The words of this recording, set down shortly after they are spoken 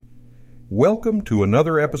Welcome to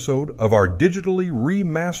another episode of our digitally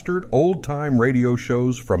remastered old-time radio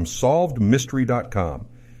shows from SolvedMystery.com.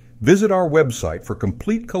 Visit our website for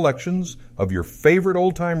complete collections of your favorite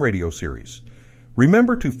old-time radio series.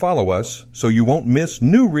 Remember to follow us so you won't miss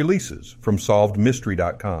new releases from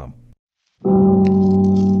SolvedMystery.com.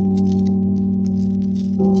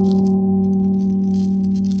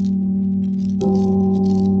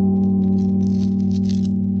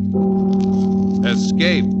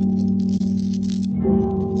 Escape.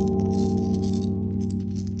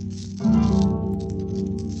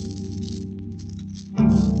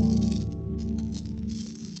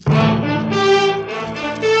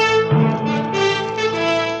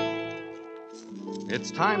 It's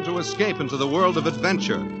time to escape into the world of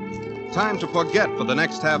adventure. Time to forget for the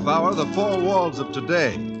next half hour the four walls of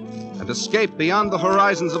today and escape beyond the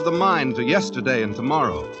horizons of the mind to yesterday and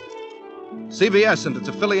tomorrow. CBS and its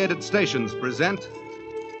affiliated stations present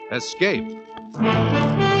Escape.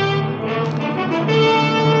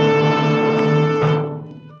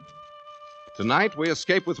 Tonight we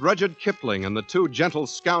escape with Rudyard Kipling and the two gentle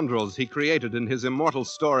scoundrels he created in his immortal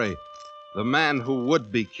story, The Man Who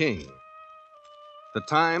Would Be King. The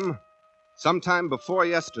time, sometime before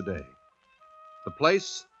yesterday. The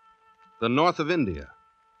place, the north of India.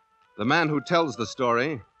 The man who tells the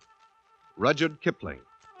story, Rudyard Kipling.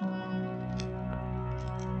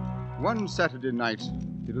 One Saturday night,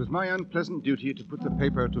 it was my unpleasant duty to put the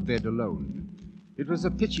paper to bed alone. It was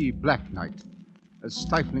a pitchy black night, as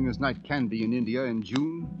stifling as night can be in India in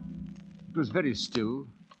June. It was very still,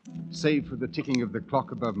 save for the ticking of the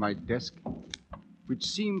clock above my desk, which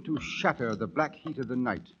seemed to shatter the black heat of the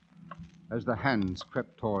night as the hands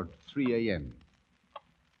crept toward 3 a.m.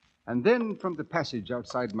 And then from the passage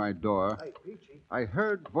outside my door, Hey, Peachy. I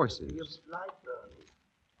heard voices. Your light burning.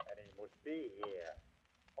 And he must be here.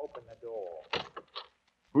 Open the door.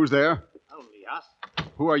 Who's there? Only us.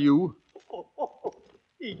 Who are you?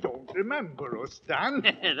 He don't remember us, Dan.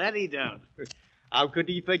 That he don't. How could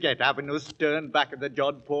he forget having us turned back at the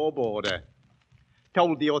Jodhpur border?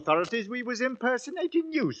 Told the authorities we was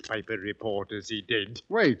impersonating newspaper reporters, he did.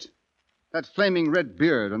 Wait. That flaming red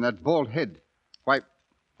beard and that bald head. Why,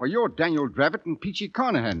 you're Daniel Dravett and Peachy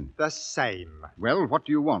Carnahan. The same. Well, what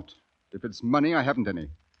do you want? If it's money, I haven't any.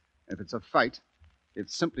 If it's a fight,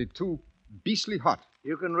 it's simply too beastly hot.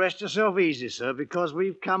 You can rest yourself easy, sir, because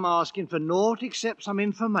we've come asking for naught except some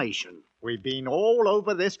information. We've been all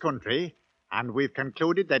over this country, and we've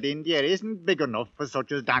concluded that India isn't big enough for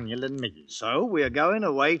such as Daniel and me. So we're going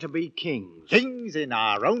away to be kings. Kings in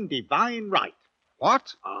our own divine right.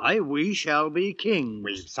 What? Aye, we shall be kings.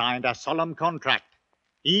 We've signed a solemn contract,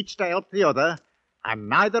 each to help the other, and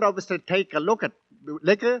neither of us to take a look at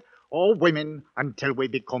liquor or women until we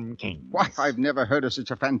become kings. Why, I've never heard of such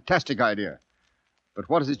a fantastic idea. But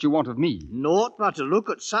what is it you want of me? Naught but to look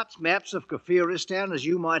at such maps of Kafiristan as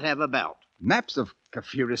you might have about. Maps of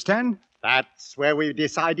Kafiristan? That's where we've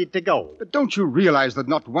decided to go. But don't you realize that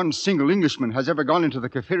not one single Englishman has ever gone into the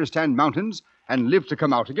Kafiristan mountains and lived to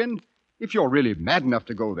come out again? If you're really mad enough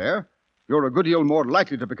to go there, you're a good deal more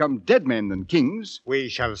likely to become dead men than kings. We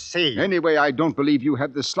shall see. Anyway, I don't believe you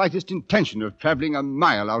have the slightest intention of traveling a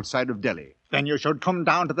mile outside of Delhi. Then you should come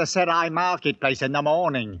down to the Serai marketplace in the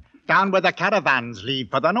morning, down where the caravans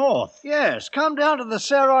leave for the north. Yes, come down to the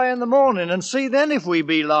Serai in the morning and see then if we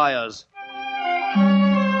be liars.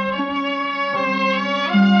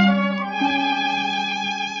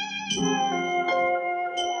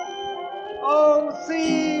 Oh,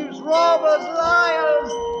 thieves, robbers,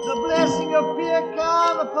 liars, the blessing of Pir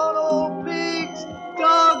Khan upon all pigs,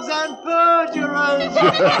 dogs, and perjurers.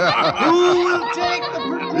 Who will take the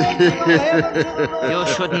protection of heaven?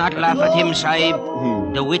 You should not laugh at him, Sahib.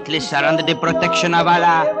 The witless are under the protection of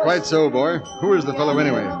Allah. Quite so, boy. Who is the fellow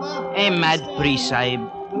anyway? A mad priest, Sahib,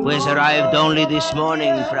 who has arrived only this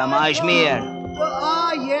morning from Ajmer.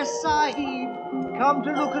 Yes, Sahib. Come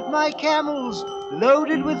to look at my camels,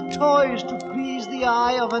 loaded with toys to please the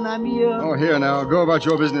eye of an Amir. Oh, here now. Go about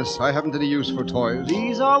your business. I haven't any use for toys.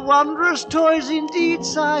 These are wondrous toys indeed,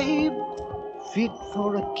 Sahib. Fit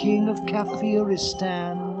for a king of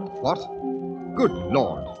Kafiristan. What? Good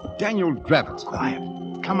Lord. Daniel Dravett. Quiet.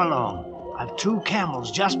 Come along. I've two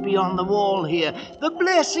camels just beyond the wall here. The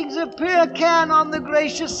blessings of Pir Khan on the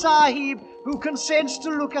gracious Sahib, who consents to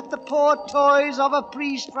look at the poor toys of a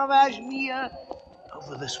priest from Ajmer.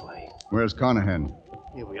 Over this way. Where's Carnahan?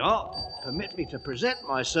 Here we are. Permit me to present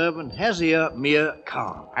my servant, Hazir Mir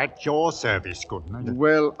Khan. At your service, Goodman.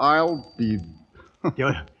 Well, I'll be...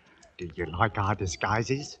 Do you like our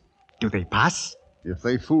disguises? Do they pass? If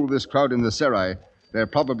they fool this crowd in the Serai, they're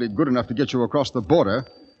probably good enough to get you across the border,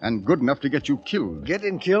 and good enough to get you killed.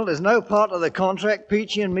 Getting killed is no part of the contract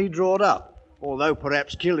Peachy and me drawed up. Although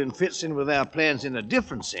perhaps killing fits in with our plans in a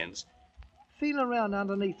different sense. Feel around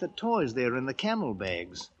underneath the toys there in the camel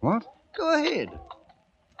bags. What? Go ahead.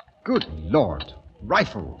 Good Lord.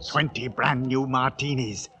 Rifles. 20 brand new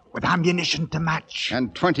martinis with ammunition to match.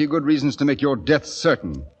 And 20 good reasons to make your death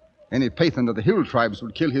certain. Any Pathan of the hill tribes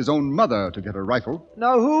would kill his own mother to get a rifle.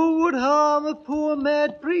 Now who would harm a poor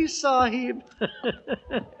mad priest, Sahib?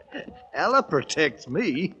 Allah protects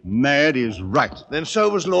me. Mad is right. Then so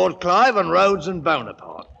was Lord Clive and Rhodes and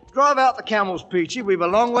Bonaparte. Drive out the camels, Peachy. We've a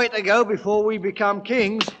long way to go before we become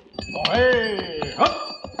kings. Hey, up!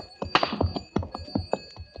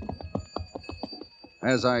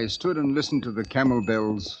 As I stood and listened to the camel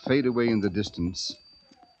bells fade away in the distance,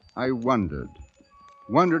 I wondered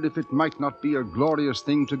if it might not be a glorious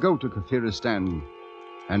thing to go to Kafiristan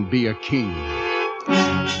and be a king.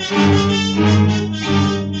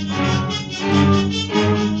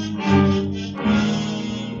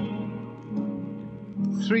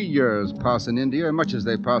 3 years pass in India much as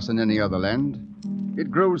they pass in any other land. It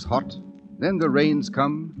grows hot, then the rains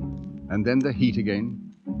come, and then the heat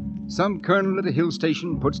again. Some colonel at a hill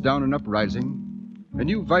station puts down an uprising. A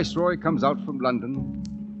new viceroy comes out from London,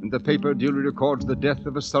 and the paper duly records the death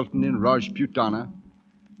of a sultan in Rajputana,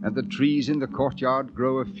 and the trees in the courtyard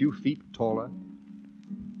grow a few feet taller.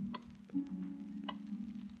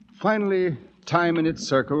 Finally, time in its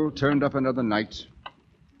circle turned up another night,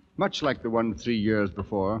 much like the one 3 years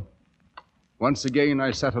before. Once again,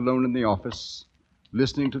 I sat alone in the office,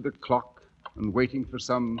 listening to the clock and waiting for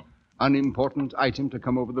some unimportant item to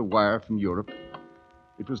come over the wire from Europe.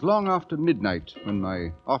 It was long after midnight when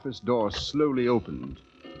my office door slowly opened.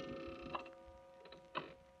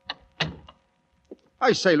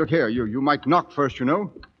 I say, look here, you might knock first, you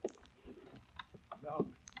know.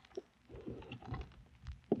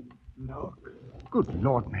 Knock. Good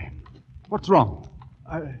Lord, man. What's wrong?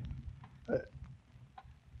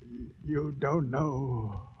 You don't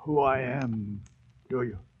know who I am, do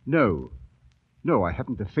you? No, I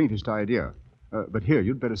haven't the faintest idea. But here,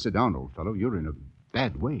 you'd better sit down, old fellow. You're in a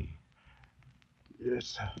bad way. Yes,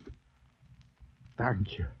 sir.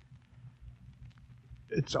 Thank you.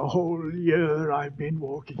 It's a whole year I've been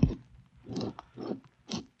walking.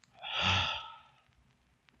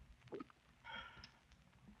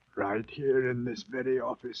 Right here in this very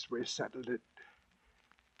office we settled it.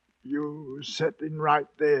 You sitting right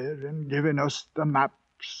there and giving us the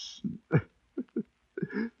maps.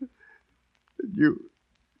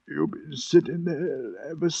 You've been sitting there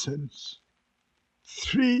ever since.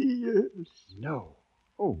 3 years. No.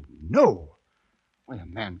 Oh, no. Why, a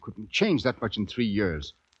man couldn't change that much in 3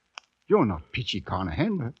 years. You're not Peachy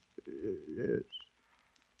Carnahan. Yes.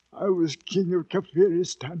 I was king of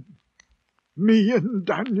Kafiristan. Me and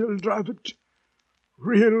Daniel Dravit.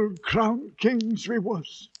 Real crown kings we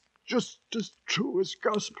was. Just as true as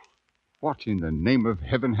gospel. What in the name of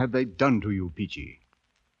heaven have they done to you, Peachy?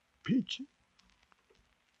 Peachy?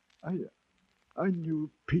 I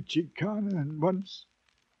knew Peachy Carnahan once.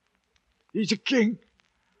 He's a king.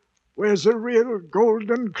 Wears a real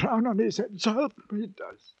golden crown on his head, so help me, he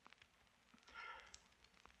does.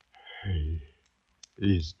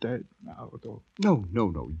 He's dead now, though. No.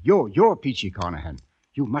 You're Peachy Carnahan.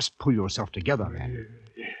 You must pull yourself together, man.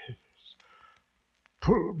 Yes.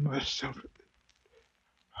 Pull myself.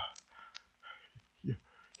 You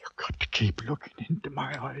got to keep looking into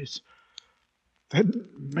my eyes. Then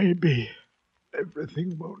maybe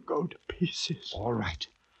everything won't go to pieces. All right.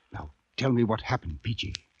 Now, tell me what happened,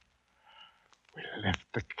 Peachy. We left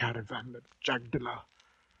the caravan at Jagdala.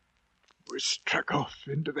 We struck off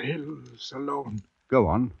into the hills alone. Go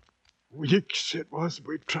on. Weeks it was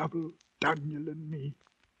we travelled, Daniel and me.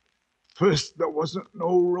 First there wasn't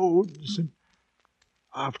no roads, and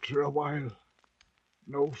after a while,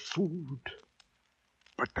 no food.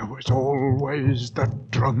 But there was always the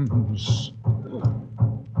drums.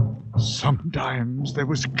 Sometimes they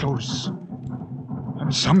was close,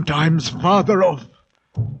 and sometimes farther off.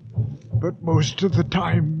 But most of the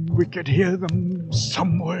time we could hear them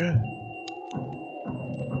somewhere.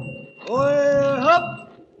 Oi,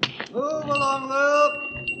 up! Move along, up!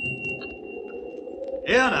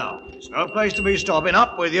 Here now. It's no place to be stopping.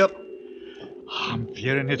 Up with you. I'm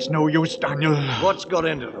fearing it's no use, Daniel. What's got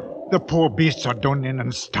into them? The poor beasts are done in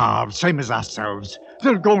and starved, same as ourselves.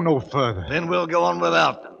 They'll go no further. Then we'll go on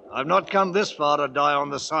without them. I've not come this far to die on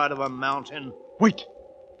the side of a mountain. Wait.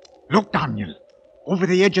 Look, Daniel. Over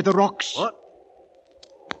the edge of the rocks. What?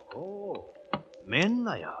 Oh, men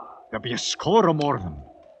they are. There'll be a score or more of them.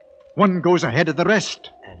 One goes ahead of the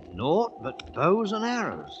rest. And naught but bows and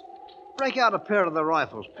arrows. Break out a pair of the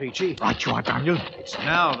rifles, Peachy. Right you are, Daniel. It's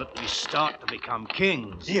now that we start to become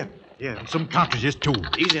kings. Here, and some cartridges too.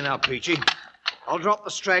 Easy now, Peachy. I'll drop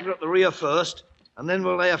the straggler at the rear first, and then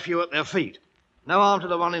we'll lay a few at their feet. No harm to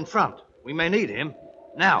the one in front. We may need him.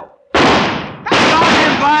 Now. Got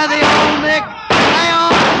him by the old neck! Lay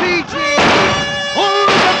on, Peachy! Hold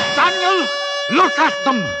it, Daniel! Look at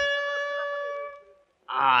them!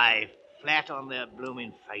 Aye, flat on their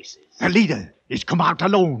blooming faces. The leader is come out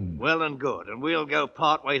alone. Well and good, and we'll go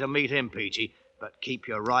part way to meet him, Peachy. But keep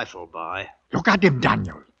your rifle by. Look at him,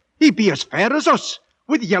 Daniel. He be as fair as us,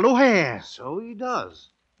 with yellow hair. So he does.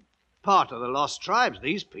 Part of the lost tribes,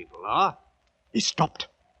 these people are. He stopped.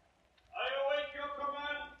 I await your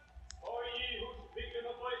command, O ye who speak in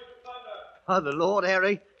the voice of thunder. Oh, the Lord,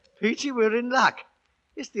 Harry. Peachy, we're in luck.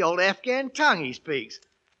 It's the old Afghan tongue he speaks.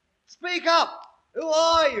 Speak up! Who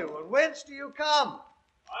are you, and whence do you come?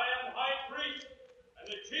 I am High Priest and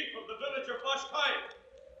the chief of the village of Bashkai.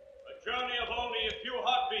 A journey of only a few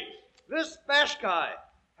heartbeats. This Bashkai,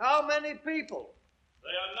 how many people? They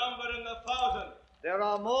are numbered in the thousands, There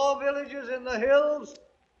are more villages in the hills.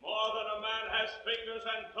 more than a man has fingers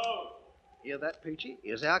and toes. Hear that, Peachy?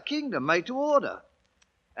 Here's our kingdom made to order.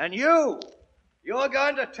 And you're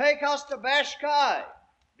going to take us to Bashkai.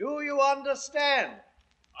 Do you understand?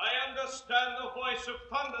 I understand the voice of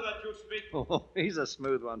thunder that you speak. Oh, he's a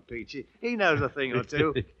smooth one, Peachy. He knows a thing or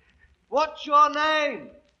two. What's your name?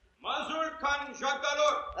 Mazur Khan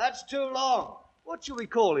Jagdalur. That's too long. What shall we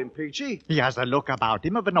call him, Peachy? He has a look about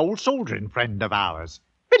him of an old soldiering friend of ours,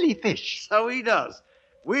 Billy Fish. So he does.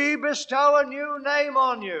 We bestow a new name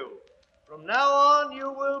on you. From now on,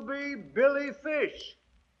 you will be Billy Fish.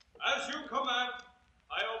 As you command,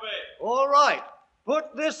 I obey. All right.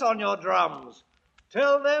 Put this on your drums.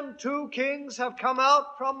 Tell them 2 kings have come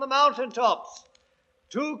out from the mountaintops.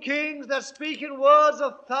 2 kings that speak in words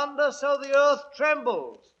of thunder so the earth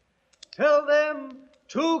trembles. Tell them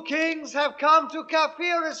 2 kings have come to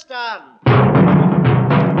Kafiristan.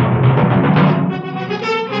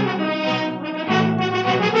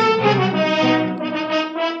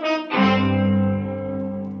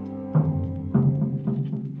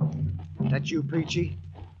 That you, Peachy?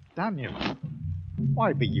 Daniel,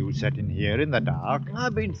 why be you sitting here in the dark?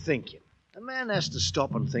 I've been thinking. A man has to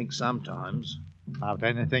stop and think sometimes. About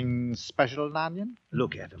anything special, Daniel?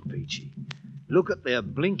 Look at 'em, Peachy. Look at their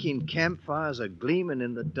blinking campfires a-gleaming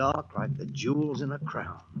in the dark like the jewels in a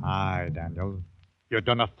crown. Aye, Daniel. You've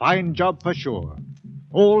done a fine job for sure.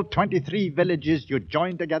 All 23 villages you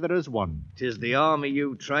joined together as one. 'Tis the army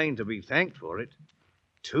you trained to be thanked for it.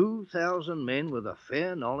 2,000 men with a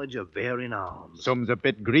fair knowledge of bearing arms. Some's a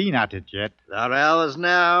bit green at it yet. They're ours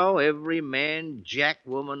now, every man, jack,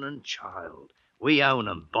 woman, and child. We own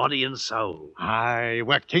 'em, body and soul. Aye,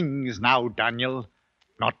 we're kings now, Daniel.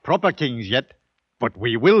 Not proper kings yet, but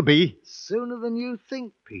we will be. Sooner than you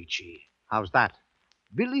think, Peachy. How's that?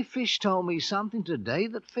 Billy Fish told me something today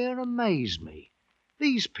that fair amazed me.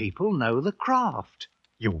 These people know the craft.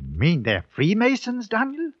 You mean they're Freemasons,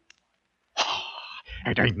 Daniel?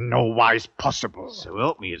 It ain't no wise possible. So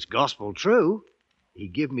help me, it's gospel true. He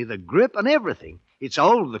give me the grip and everything. It's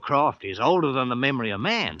old, the craft is, older than the memory of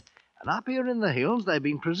man. And up here in the hills, they've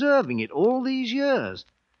been preserving it all these years.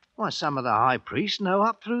 Why, some of the high priests know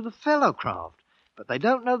up through the fellow craft, but they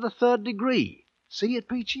don't know the 3rd degree. See it,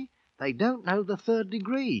 Peachy? They don't know the 3rd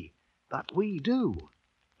degree, but we do.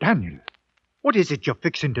 Daniel, what is it you're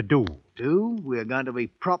fixing to do? We're going to be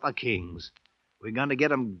proper kings. We're going to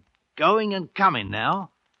get 'em going and coming now.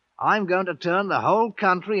 I'm going to turn the whole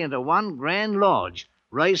country into one grand lodge,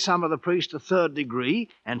 raise some of the priests to 3rd degree,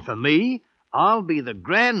 and for me, I'll be the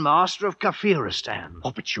Grand Master of Kafiristan.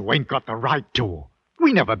 Oh, but you ain't got the right to.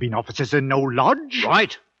 We never been officers in no lodge.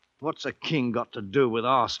 Right? What's a king got to do with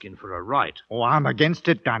asking for a right? Oh, I'm against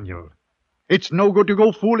it, Daniel. It's no good to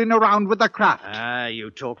go fooling around with the craft. Ah, you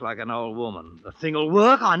talk like an old woman. The thing'll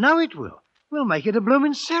work, I know it will. We'll make it a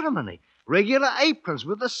blooming ceremony. Regular aprons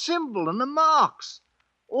with the symbol and the marks.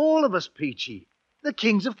 All of us, Peachy. The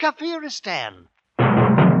kings of Kafiristan.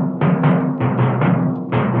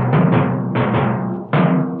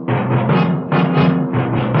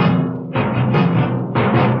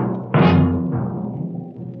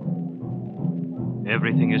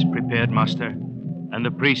 Everything is prepared, Master. And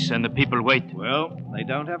the priests and the people wait. Well, they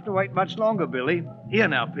don't have to wait much longer, Billy. Here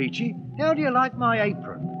now, Peachy. How do you like my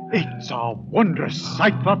apron? It's a wondrous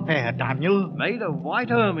sight for fair, Daniel. Made of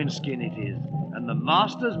white ermine skin it is, and the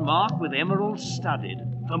master's mark with emeralds studded.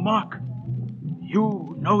 The mark?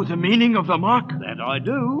 You know the meaning of the mark? That I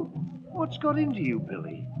do. What's got into you,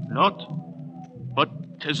 Billy? Not.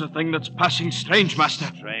 But 'Tis a thing that's passing strange, master.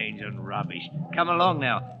 Strange and rubbish. Come along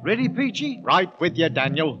now. Ready, Peachy? Right with you,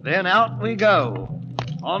 Daniel. Then out we go.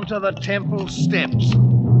 Onto the temple steps.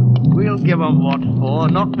 We'll give 'em what for.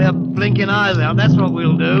 Knock their blinking eyes out. That's what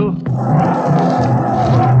we'll do. Look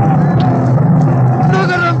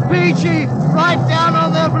at 'em, Peachy! Right down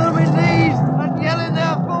on their blooming knees and yelling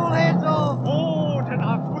their fool heads off. Oh, to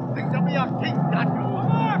have good thing to be a king, Daniel. The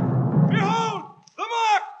mark! Behold! The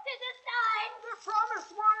mark! Tis a sign! The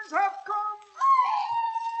promised ones have come.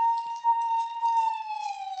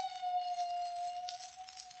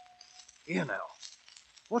 Here now.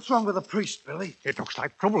 What's wrong with the priest, Billy? It looks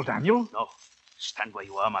like trouble, Daniel. No, stand where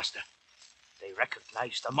you are, master. They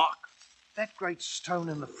recognize the mark. That great stone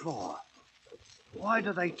in the floor. Why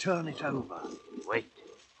do they turn it over? Wait.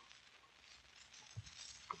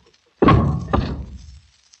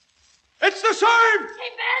 It's the same! He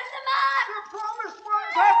bears the mark! The promised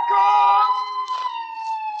ones have come.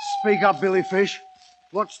 Speak up, Billy Fish.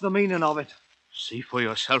 What's the meaning of it? See for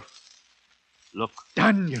yourself. Look.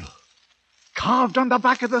 Daniel, carved on the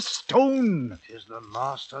back of the stone. 'Tis the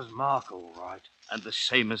master's mark, all right. And the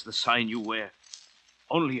same as the sign you wear.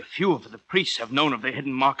 Only a few of the priests have known of the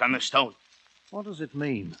hidden mark on the stone. What does it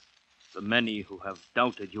mean? The many who have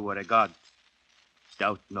doubted you were a god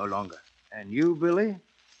doubt no longer. And you, Billy?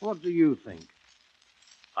 What do you think?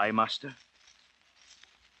 I, master?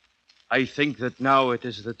 I think that now it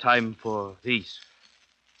is the time for these.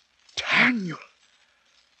 Daniel,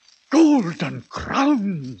 golden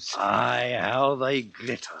crowns. Aye, how they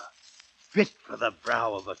glitter. Fit for the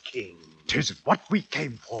brow of a king. 'Tis what we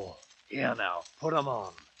came for. Here now, put 'em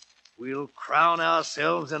on. We'll crown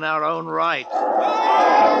ourselves in our own right.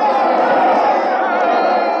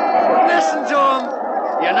 Listen to 'em.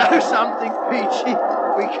 You know something, Peachy?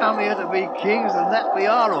 We come here to be kings, and that we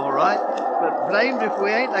are, all right. But blamed if we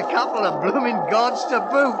ain't a couple of blooming gods to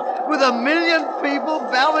boot, with 1,000,000 people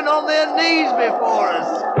bowing on their knees before us.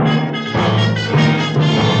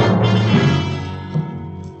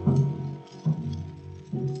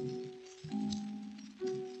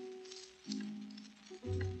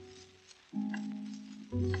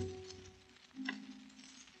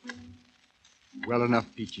 Well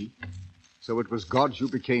enough, Peachy. So it was gods you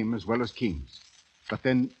became as well as kings. But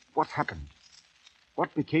then, what happened?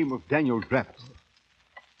 What became of Daniel Dravot?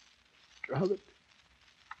 Dravot.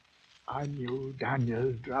 I knew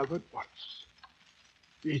Daniel Dravot once.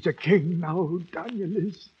 He's a king now, Daniel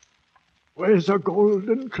is. Wears a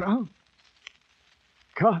golden crown.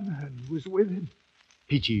 Canaan was with him.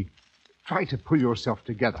 Peachy, try to pull yourself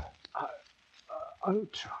together. I'll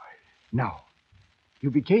try. Now, you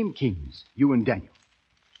became kings, you and Daniel.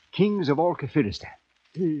 Kings of all Kafiristan.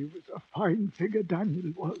 He was a fine figure,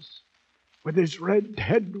 Daniel was, with his red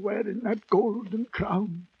head wearing that golden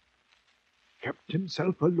crown. Kept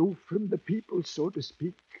himself aloof from the people, so to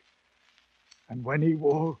speak. And when he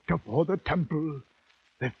walked before the temple,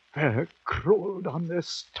 they fair crawled on their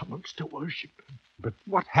stomachs to worship him. But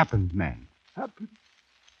what happened, man? Happened?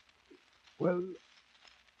 Well,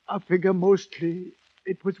 I figure mostly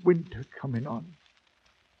it was winter coming on.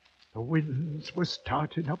 The winds were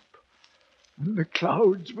starting up, and the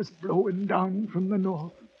clouds was blowing down from the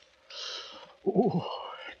north. Oh,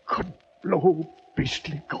 it could blow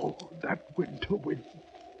beastly cold, that winter wind.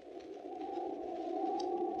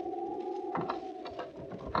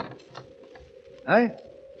 Hey?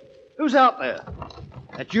 Who's out there?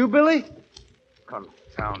 That you, Billy?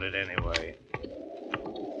 Confound it anyway.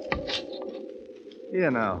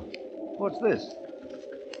 Here now. What's this?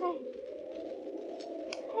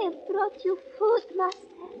 I have brought you food, master.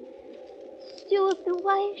 Stew of the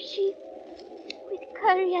wild sheep with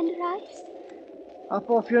curry and rice. Up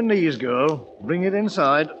off your knees, girl. Bring it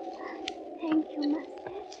inside. Thank you,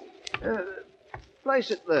 master. Place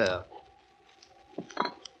it there.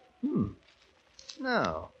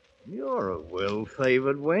 Now, you're a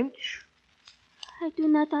well-favored wench. I do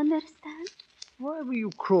not understand. Why were you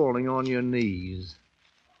crawling on your knees?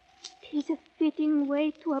 'Tis a fitting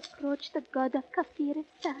way to approach the god of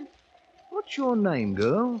Kafiristan. What's your name,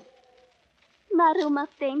 girl? Marum of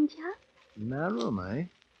Denja. Marum, eh?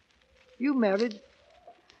 You married?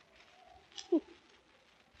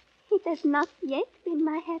 It has not yet been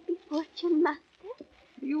my happy fortune, master.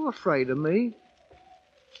 Are you afraid of me?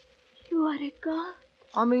 You are a god.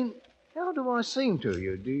 I mean, how do I seem to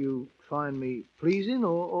you? Do you find me pleasing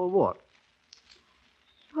or what?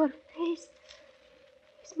 Your face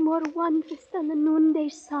is more wondrous than the noonday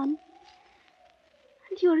sun.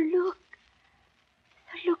 And your look,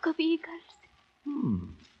 the look of eagles.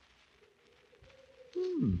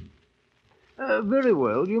 Very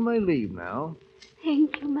well, you may leave now.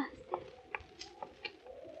 Thank you, master.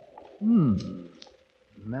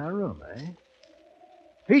 Marrow, eh?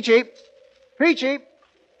 Peachy! Peachy!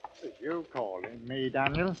 Is you calling me,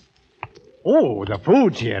 Daniel? Oh, the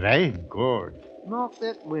food's here, eh? Good. Knock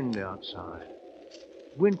that wind outside.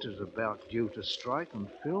 Winter's about due to strike and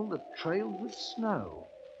fill the trails with snow.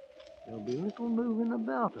 There'll be little moving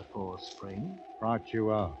about afore spring. Right you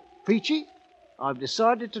are. Peachy, I've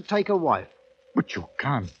decided to take a wife. But you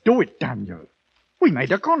can't do it, Daniel. We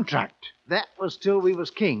made a contract. That was till we was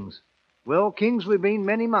kings. Well, kings we've been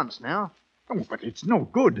many months now. Oh, but it's no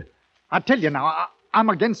good. I tell you now, I'm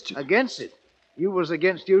against it. Against it? You was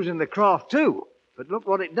against using the craft too. But look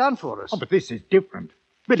what it done for us. Oh, but this is different.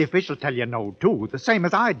 Billy Fish will tell you no, too, the same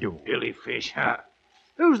as I do. Billy Fish, huh?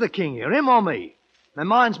 Who's the king here, him or me? My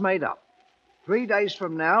mind's made up. 3 days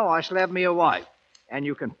from now, I shall have me a wife. And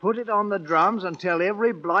you can put it on the drums and tell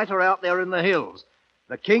every blighter out there in the hills.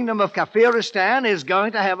 The kingdom of Kafiristan is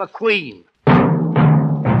going to have a queen.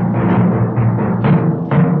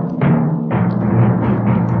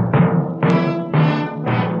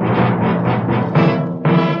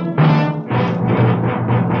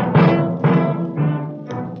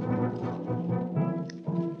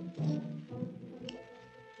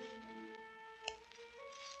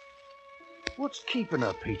 What's keeping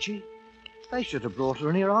her, Peachy? They should have brought her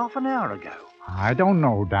in here half an hour ago. I don't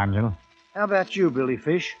know, Daniel. How about you, Billy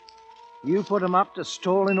Fish? You put 'em up to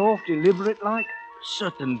stalling off deliberate like?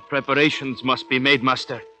 Certain preparations must be made,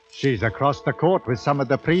 Master. She's across the court with some of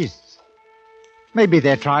the priests. Maybe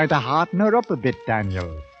they're trying to hearten her up a bit,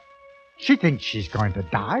 Daniel. She thinks she's going to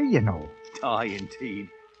die, you know. Die, indeed.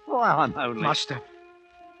 Why, I'm only... Master,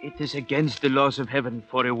 it is against the laws of heaven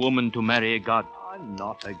for a woman to marry a god. I'm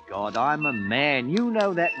not a god. I'm a man. You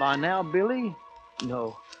know that by now, Billy.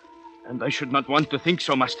 No, and I should not want to think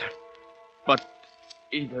so, Master. But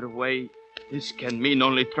either way, this can mean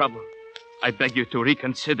only trouble. I beg you to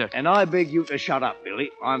reconsider. And I beg you to shut up,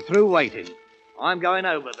 Billy. I'm through waiting. I'm going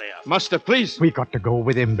over there. Master, please. We got to go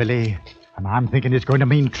with him, Billy. And I'm thinking it's going to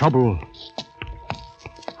mean trouble.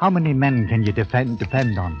 How many men can you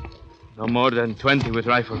depend on? No more than 20 with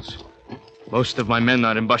rifles. Most of my men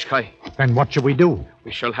are in Bashkai. Then what shall we do?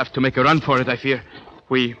 We shall have to make a run for it, I fear.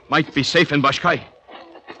 We might be safe in Bashkai.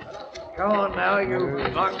 Come on now, you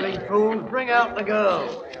ugly fools. Bring out the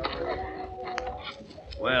girl.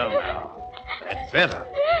 Well, now, that's better.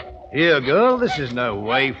 Here, girl, this is no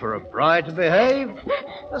way for a bride to behave.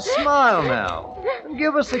 A smile now, and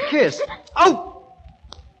give us a kiss. Oh!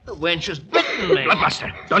 The wench has bitten me.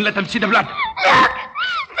 Bloodmaster, don't let them see the blood. Look!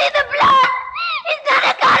 See the blood! He's not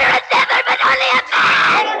a god or a devil, but only a man!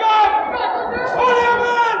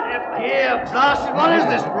 Here, blasted, what is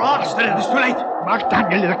this, rot? It is too late. Mark,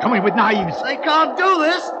 Daniel, they're coming with knives. They can't do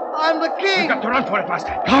this. I'm the king. We've got to run for it,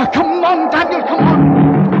 Master. Oh, come on, Daniel, come on.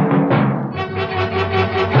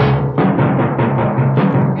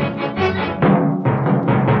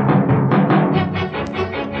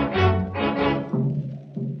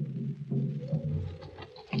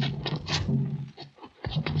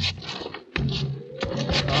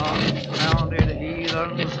 Confounded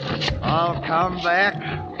heathens. I'll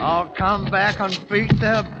come back and beat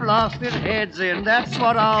their blasted heads in. That's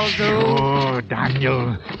what I'll do. Oh,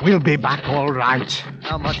 Daniel, we'll be back all right.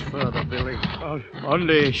 How much further, Billy?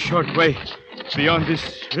 Only a short way beyond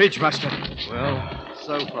this ridge, Master. Well,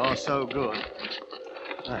 so far, so good.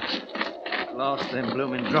 At last, them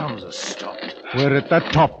blooming drums are stopped. We're at the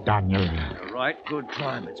top, Daniel. A right good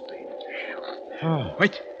climb it's been. Oh,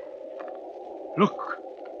 wait. Look.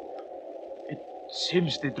 It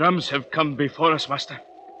seems the drums have come before us, Master.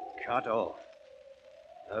 Cut off.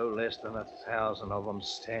 No less than 1,000 of them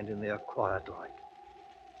standing there quiet-like,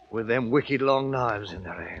 with them wicked long knives in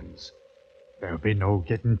their hands. There'll be no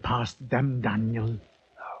getting past them, Daniel. No.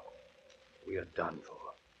 We are done for.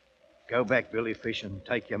 Go back, Billy Fish, and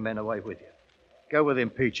take your men away with you. Go with him,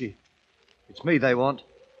 Peachy. It's me they want.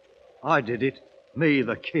 I did it. Me,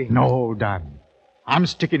 the king. No, Dan. I'm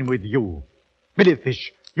sticking with you. Billy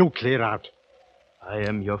Fish, you clear out. I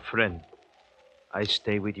am your friend. I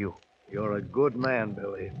stay with you. You're a good man,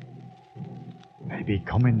 Billy. They be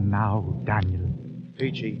coming now, Daniel.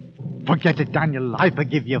 Peachy. Forget it, Daniel. I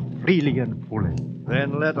forgive you freely and fully.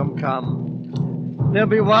 Then let them come. There'll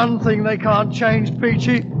be one thing they can't change,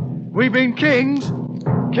 Peachy. We've been kings.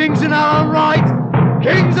 Kings in our own right.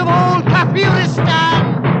 Kings of all Kafiristan.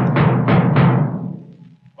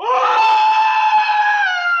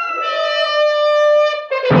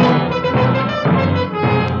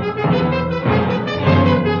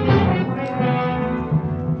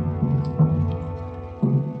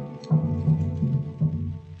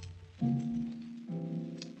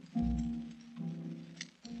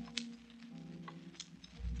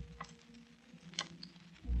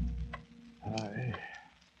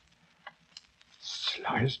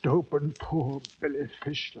 just opened poor Billy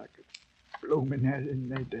Fish like a bloomin' herring,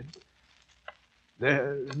 they did.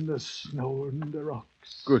 There in the snow and the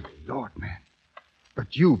rocks. Good Lord, man.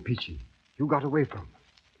 But you, Peachy, you got away from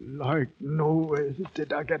them. Like nowhere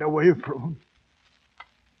did I get away from them.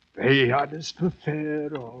 They had us for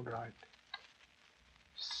fair, all right.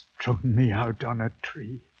 Strung me out on a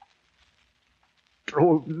tree.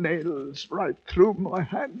 Drove nails right through my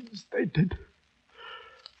hands, they did.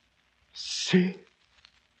 See?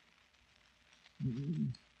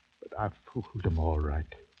 But I fooled them all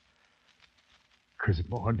right. 'Cause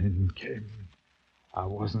morning came, I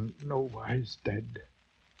wasn't nowise dead.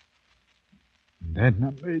 And then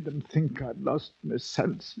I made them think I'd lost my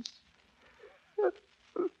senses.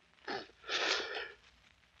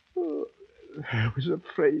 They was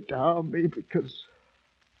afraid to harm me because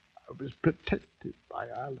I was protected by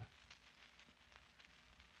Allah.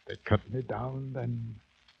 They cut me down then,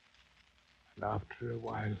 and after a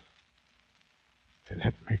while, they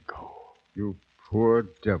let me go. You poor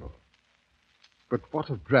devil. But what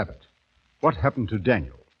of Drabbett? What happened to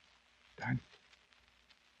Daniel?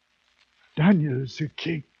 Daniel's the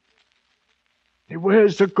king. He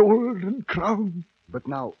wears the golden crown. But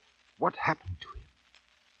now, what happened to him?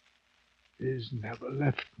 He's never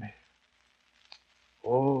left me.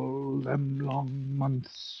 All them long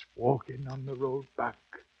months walking on the road back,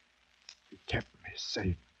 he kept me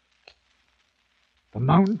safe. The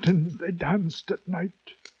mountains, they danced at night.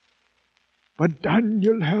 But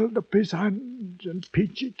Daniel held up his hand, and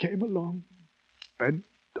Peachy came along, bent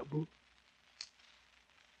double.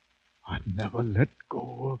 I'd never let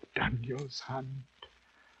go of Daniel's hand,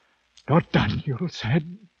 nor Daniel's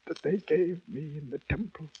head that they gave me in the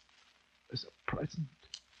temple as a present.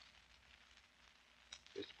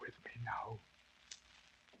 It's with me now,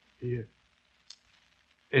 here,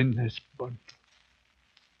 in this bundle.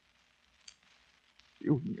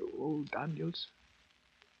 You knew old Daniel, sir.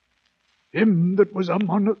 Him that was a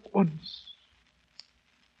monarch once.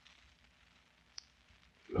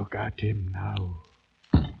 Look at him now.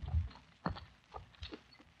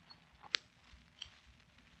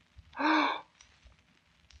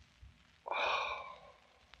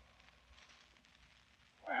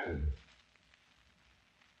 Well,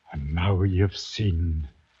 and now you've seen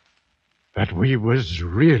that we was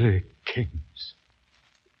really kings.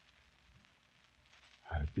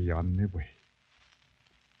 I'll be on my way.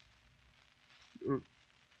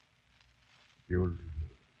 You'll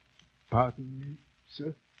pardon me,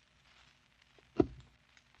 sir?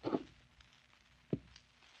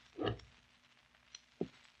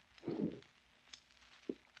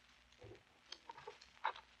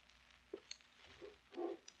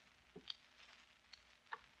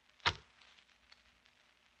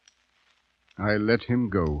 I let him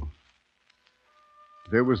go.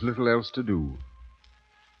 There was little else to do.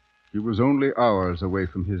 He was only hours away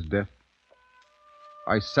from his death.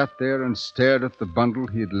 I sat there and stared at the bundle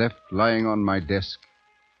he had left lying on my desk,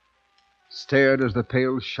 stared as the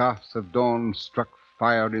pale shafts of dawn struck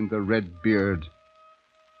fire in the red beard,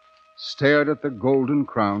 stared at the golden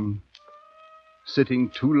crown, sitting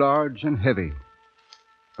too large and heavy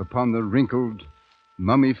upon the wrinkled,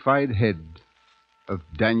 mummified head of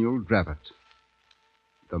Daniel Drabbett,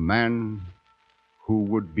 the man who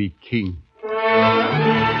would be king.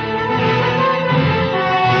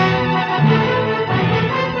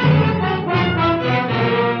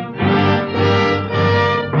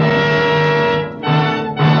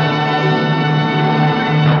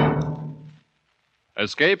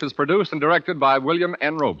 Escape is produced and directed by William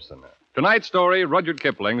N. Robeson. Tonight's story, Rudyard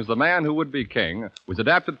Kipling's The Man Who Would Be King, was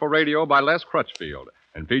adapted for radio by Les Crutchfield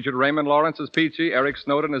and featured Raymond Lawrence as Peachy, Eric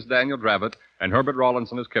Snowden as Daniel Drabbett, and Herbert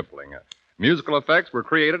Rawlinson as Kipling. Musical effects were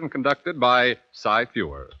created and conducted by Cy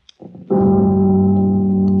Fewer.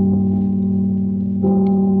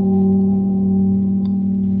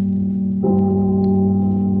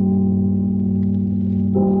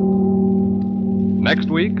 Next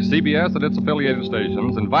week, CBS and its affiliated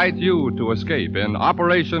stations invite you to escape in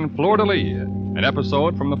Operation Fleur-de-Lis, an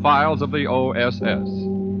episode from the files of the OSS.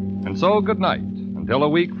 And so, good night, until a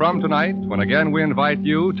week from tonight, when again we invite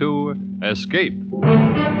you to escape.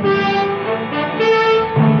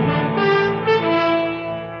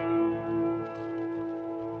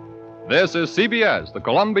 This is CBS, the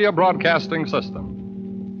Columbia Broadcasting System.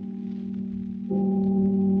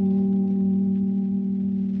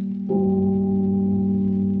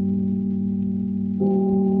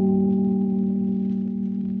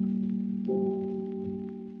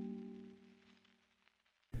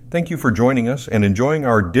 Thank you for joining us and enjoying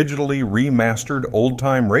our digitally remastered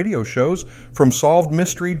old-time radio shows from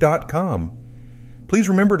SolvedMystery.com. Please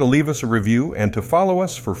remember to leave us a review and to follow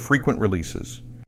us for frequent releases.